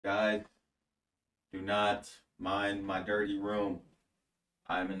Guys, do not mind my dirty room.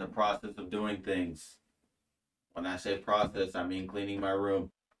 I'm in the process of doing things. When I say process, I mean cleaning my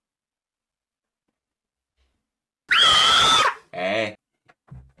room. Hey.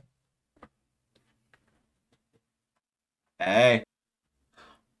 Hey.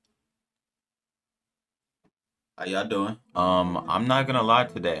 How y'all doing? I'm not gonna lie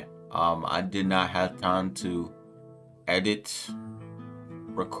today. I did not have time to edit,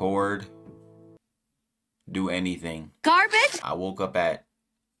 record, do anything. Garbage? I woke up at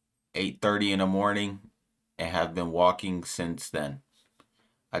 8:30 in the morning and have been walking since then.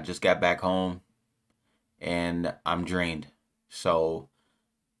 I just got back home and I'm drained. So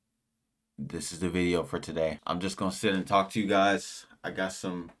this is the video for today. I'm just gonna sit and talk to you guys. I got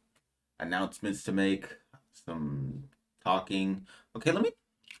some announcements to make, some talking. Okay, let me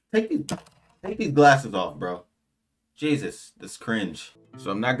take these glasses off, bro. Jesus, this cringe. So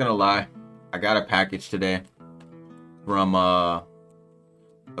I'm not gonna lie, I got a package today from a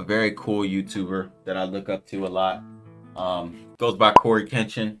very cool YouTuber that I look up to a lot. Goes by Cory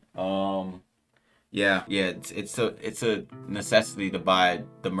Kenshin. Yeah, it's a necessity to buy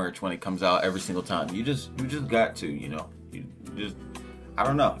the merch when it comes out every single time. You just got to, you know. You just, I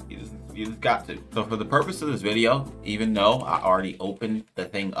don't know. You just got to. So for the purpose of this video, even though I already opened the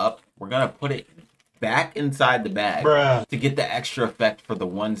thing up, we're gonna put it back inside the bag to get the extra effect for the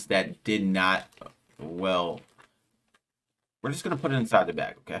ones that did not. Well, we're just gonna put it inside the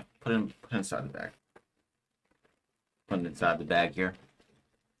bag, okay? Put it inside the bag. Put it inside the bag here.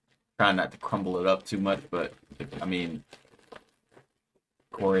 Trying not to crumble it up too much, but I mean,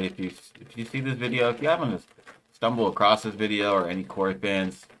 Cory, if you see this video, if you happen to stumble across this video or any Cory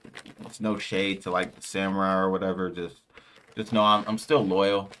fans, it's no shade to like the samurai or whatever. Just know I'm still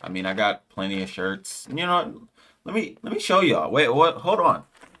loyal. I mean, I got plenty of shirts. You know, let me show y'all. Wait, what? Hold on.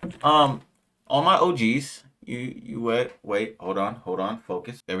 All my OGs. You wait. Hold on.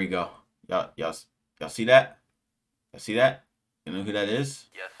 Focus. There we go. Y'all see that? Y'all see that? You know who that is?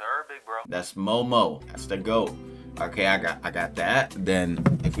 Yes, sir, big bro. That's Momo. That's the GOAT. Okay, I got that. Then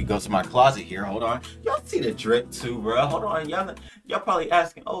if we go to my closet here, hold on. Y'all see the drip too, bro. Hold on. Y'all probably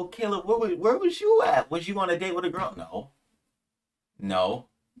asking, oh, Caleb, where was you at? Was you on a date with a girl? No.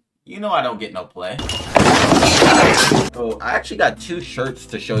 You know I don't get no play. So I actually got two shirts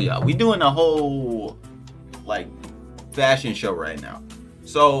to show y'all. We doing a whole like fashion show right now.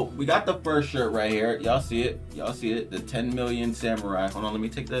 So we got the first shirt right here. Y'all see it? The 10 million samurai. Hold on, let me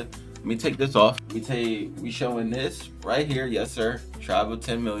take this off. We showing this right here. Yes, sir. Tribe of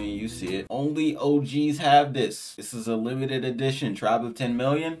 10 million. You see it. Only OGs have this. This is a limited edition. Tribe of 10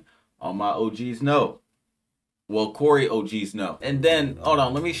 million. All my OGs know. Well, Cory OGs know. And then hold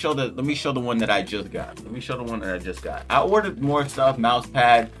on, let me show the one that I just got. I ordered more stuff, mouse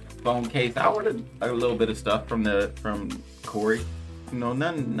pad, phone case. I ordered a little bit of stuff from Cory. You know,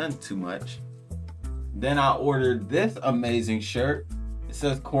 none too much. Then I ordered this amazing shirt. It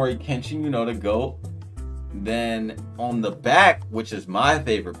says Cory Kenshin, you know, the GOAT. Then on the back, which is my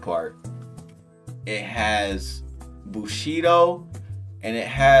favorite part, it has Bushido and it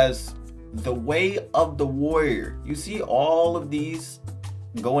has the Way of the Warrior. You see all of these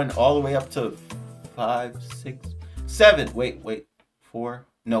going all the way up to 5, 6, 7. Wait, 4.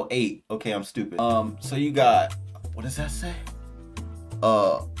 No, 8. Okay, I'm stupid. So you got, what does that say?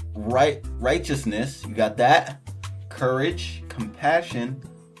 Righteousness, you got that. Courage, compassion,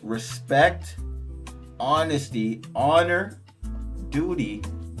 respect, honesty, honor, duty,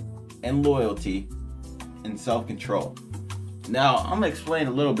 and loyalty, and self-control. Now, I'm gonna explain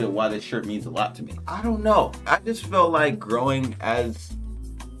a little bit why this shirt means a lot to me. I don't know. I just feel like growing as,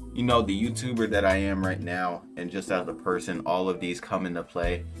 you know, the YouTuber that I am right now, and just as a person, all of these come into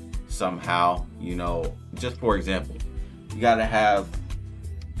play somehow. You know, just for example, you gotta have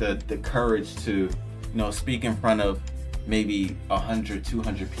the courage to, you know, speak in front of maybe 100,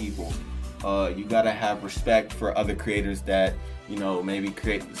 200 people. You gotta have respect for other creators that, you know, maybe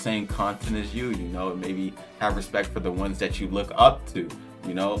create the same content as you, you know, maybe have respect for the ones that you look up to,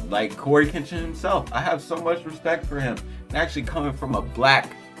 you know, like Cory Kenshin himself. I have so much respect for him. And actually coming from a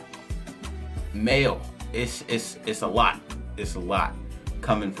black male, it's a lot. It's a lot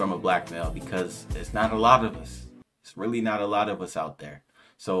coming from a black male, because it's not a lot of us. It's really not a lot of us out there.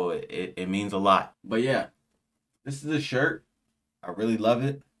 So it means a lot. But yeah, this is a shirt. I really love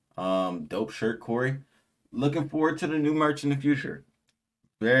it. Dope shirt, Cory. Looking forward to the new merch in the future.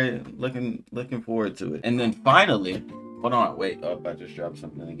 Very looking forward to it. And then finally, hold on, wait. Oh, I just dropped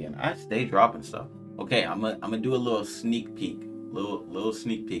something again. I stay dropping stuff. Okay, I'm gonna do a little sneak peek. Little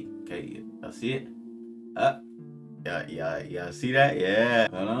sneak peek. Okay, y'all see it? Yeah. See that? Yeah.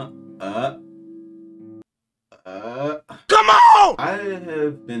 Come on! I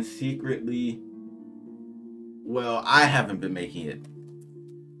have been secretly, well, I haven't been making it,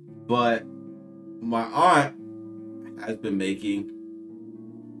 but my aunt has been making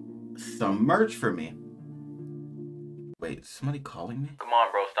some merch for me. Wait, somebody calling me? Come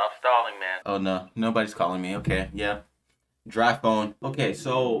on, bro, stop stalling, man. Oh no, nobody's calling me. Okay, yeah. Dry phone. Okay,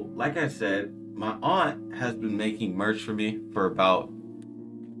 so like I said, my aunt has been making merch for me for about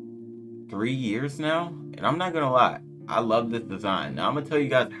 3 years now, and I'm not gonna lie, I love this design. Now I'm gonna tell you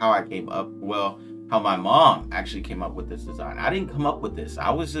guys how I came up, well, how my mom actually came up with this design. I didn't come up with this.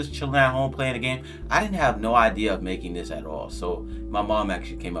 I was just chilling at home playing a game. I didn't have no idea of making this at all. So my mom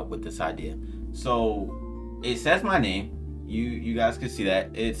actually came up with this idea. So it says my name. You guys can see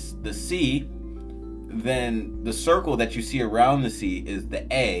that. It's the C, then the circle that you see around the C is the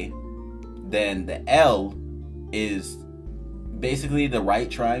A, then the L is basically the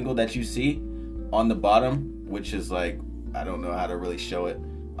right triangle that you see on the bottom, which is like, I don't know how to really show it.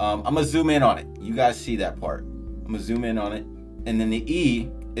 I'm gonna zoom in on it. You guys see that part. I'm gonna zoom in on it. And then the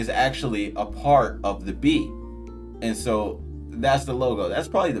E is actually a part of the B. And so that's the logo. That's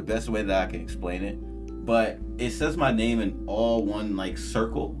probably the best way that I can explain it. But it says my name in all one like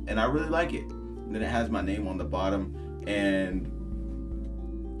circle, and I really like it. And then it has my name on the bottom, and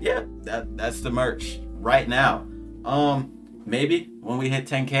yeah, that's the merch right now. Maybe when we hit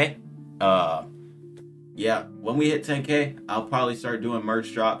 10K, yeah, when we hit 10K, I'll probably start doing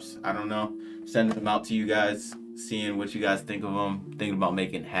merch drops. I don't know, sending them out to you guys, seeing what you guys think of them. Thinking about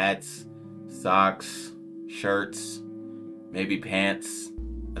making hats, socks, shirts, maybe pants.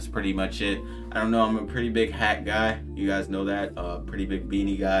 That's pretty much it. I don't know, I'm a pretty big hat guy. You guys know that. Pretty big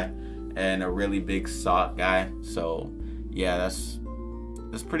beanie guy and a really big sock guy. So yeah, that's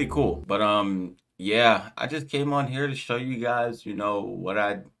pretty cool. But yeah, I just came on here to show you guys, you know, what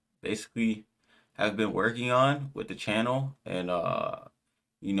I basically have been working on with the channel. And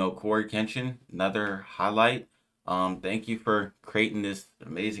you know, Cory Kenshin, another highlight. Thank you for creating this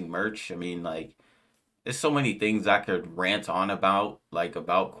amazing merch. I mean, like, there's so many things I could rant on about, like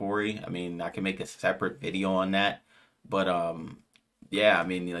about Cory. I mean, I can make a separate video on that. But yeah, I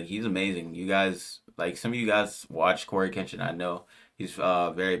mean, like, he's amazing. You guys, like, some of you guys watch Cory Kenshin. I know he's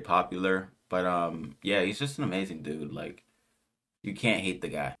very popular, but yeah, he's just an amazing dude. Like, you can't hate the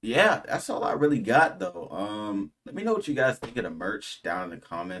guy. Yeah, that's all I really got though. Let me know what you guys think of the merch down in the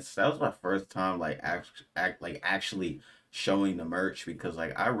comments. That was my first time like actually showing the merch, because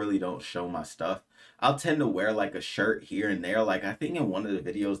like I really don't show my stuff. I'll tend to wear like a shirt here and there. Like I think in one of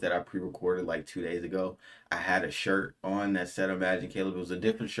the videos that I pre-recorded like 2 days ago, I had a shirt on that said Imagine Caleb. It was a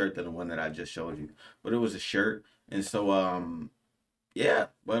different shirt than the one that I just showed you, but it was a shirt. And so yeah,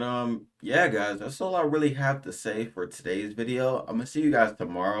 but yeah guys, that's all I really have to say for today's video. I'm gonna see you guys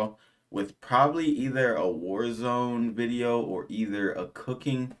tomorrow with probably either a Warzone video or either a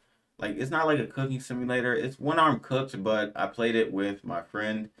cooking, like, it's not like a cooking simulator, it's One Arm Cooked, but I played it with my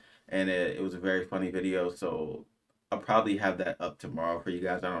friend and it was a very funny video. So I'll probably have that up tomorrow for you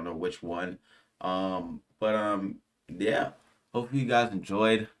guys. I don't know which one. Yeah, hopefully you guys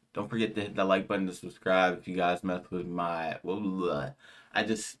enjoyed. Don't forget to hit the like button to subscribe if you guys mess with my, I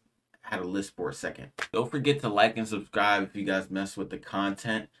just had a list for a second. Don't forget to like and subscribe if you guys mess with the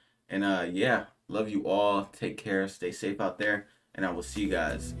content. And yeah, love you all. Take care. Stay safe out there. And I will see you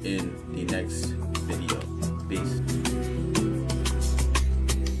guys in the next video. Peace.